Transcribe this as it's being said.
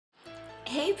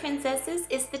Hey princesses,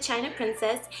 it's the China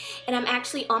Princess, and I'm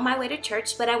actually on my way to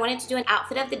church, but I wanted to do an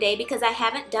outfit of the day because I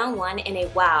haven't done one in a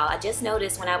while. I just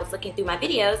noticed when I was looking through my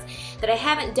videos that I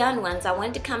haven't done one, so I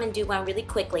wanted to come and do one really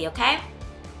quickly, okay?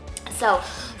 So,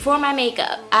 for my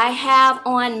makeup, I have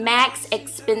on MAC's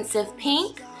Expensive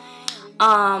Pink.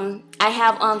 I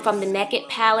have on from the Naked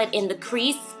palette in the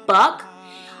Crease Buck.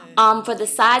 For the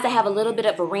sides, I have a little bit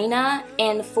of Arena,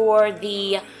 and for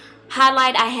the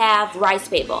highlight, I have Rice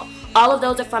Paper. All of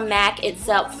those are from MAC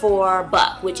except for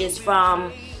Buck, which is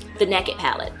from the Naked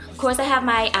palette. Of course, I have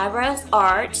my eyebrows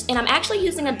arched, and I'm actually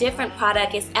using a different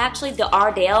product. It's actually the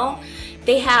Ardell.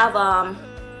 They have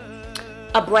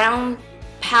a brown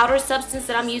powder substance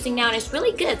that I'm using now, and it's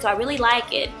really good, so I really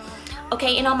like it.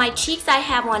 Okay, and on my cheeks, I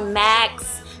have on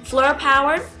MAC's Fleur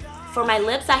Power. For my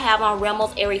lips, I have on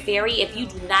Remmel's Airy Fairy. If you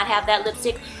do not have that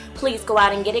lipstick, please go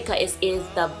out and get it because it is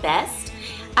the best.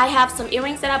 I have some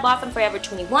earrings that I bought from Forever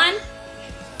 21.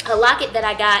 A locket that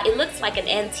I got, it looks like an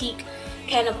antique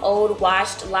kind of old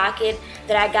washed locket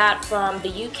that I got from the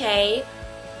UK.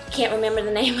 Can't remember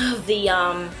the name of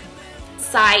the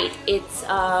site. It's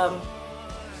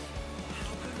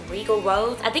Regal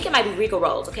Rose. I think it might be Regal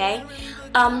Rose, okay?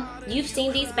 You've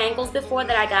seen these bangles before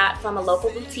that I got from a local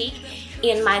boutique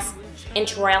in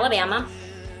Troy, Alabama.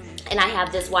 And I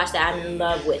have this watch that I'm in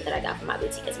love with that I got from my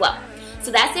boutique as well. So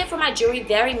that's it for my jewelry.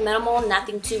 Very minimal,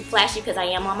 nothing too flashy because I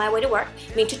am on my way to work,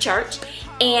 to church.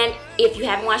 And if you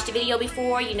haven't watched the video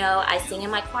before, you know I sing in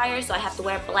my choir, so I have to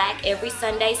wear black every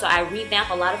Sunday. So I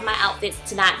revamp a lot of my outfits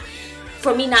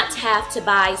for me not to have to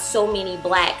buy so many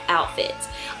black outfits.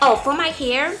 Oh, for my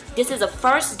hair, this is a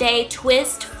first day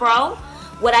twist fro.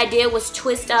 What I did was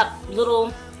twist up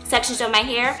little sections of my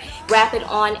hair, wrap it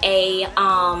on a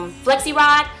flexi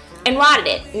rod, and rodded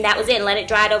it, and that was it, and let it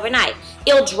dry it overnight.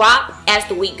 It'll drop as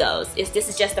the week goes. This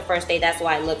is just the first day, that's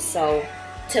why it looks so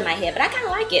to my head, but I kind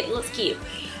of like it. It looks cute.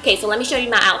 Okay, so let me show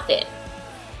you my outfit.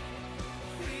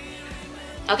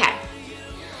 Okay,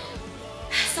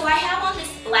 so I have on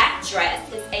this black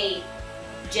dress. It's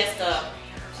just a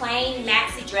plain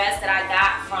maxi dress that I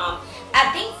got from,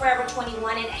 I think, Forever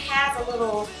 21, and it has a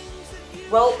little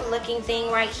rope looking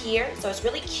thing right here, so it's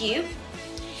really cute.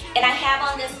 And I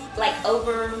have on this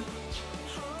over,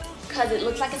 because it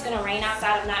looks like it's going to rain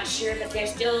outside, I'm not sure, but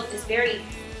there's still, it's very,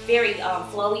 very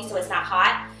flowy, so it's not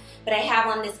hot. But I have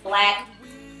on this black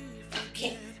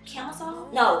camisole?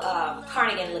 No,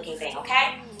 cardigan looking thing,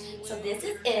 okay? So this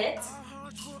is it.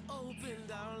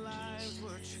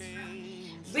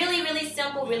 Really, really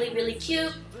simple, really, really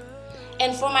cute.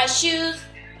 And for my shoes,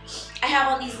 I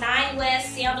have on these 9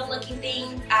 West sandal looking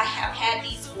things. I have had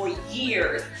these for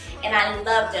years and I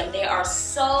love them. They are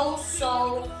so,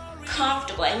 so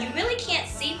comfortable, and you really can't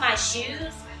see my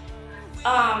shoes.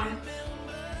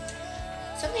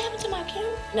 Something happened to my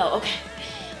camera? No, okay.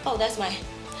 Oh, this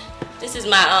is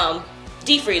my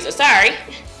defreezer, sorry.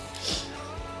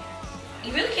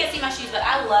 You really can't see my shoes, but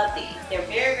I love these. They're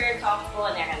very, very comfortable,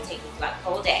 and they're gonna take me throughout the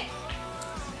whole day.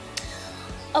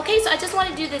 Okay, so I just want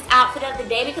to do this outfit of the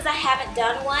day because I haven't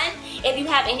done one. If you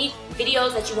have any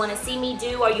videos that you want to see me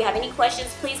do, or you have any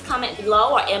questions, please comment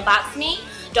below or inbox me.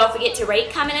 Don't forget to rate,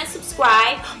 comment, and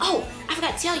subscribe. Oh, I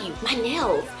forgot to tell you, my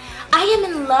nails. I am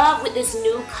in love with this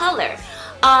new color.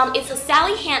 It's a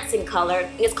Sally Hansen color.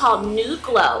 It's called Nude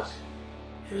Glow.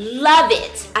 Love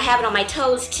it. I have it on my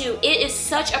toes too. It is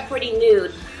such a pretty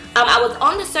nude. I was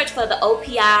on the search for the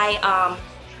OPI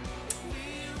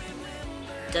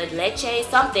the leche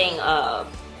something,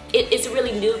 it's a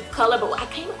really nude color, but I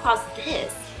came across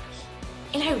this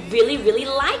and I really, really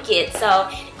like it. So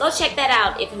go check that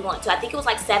out if you want to. I think it was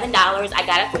like $7. I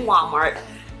got it from Walmart.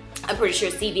 I'm pretty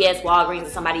sure CVS, Walgreens, and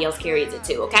somebody else carries it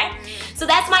too, okay? So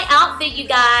that's my outfit, you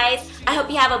guys. I hope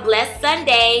you have a blessed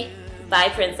Sunday. Bye,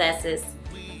 princesses.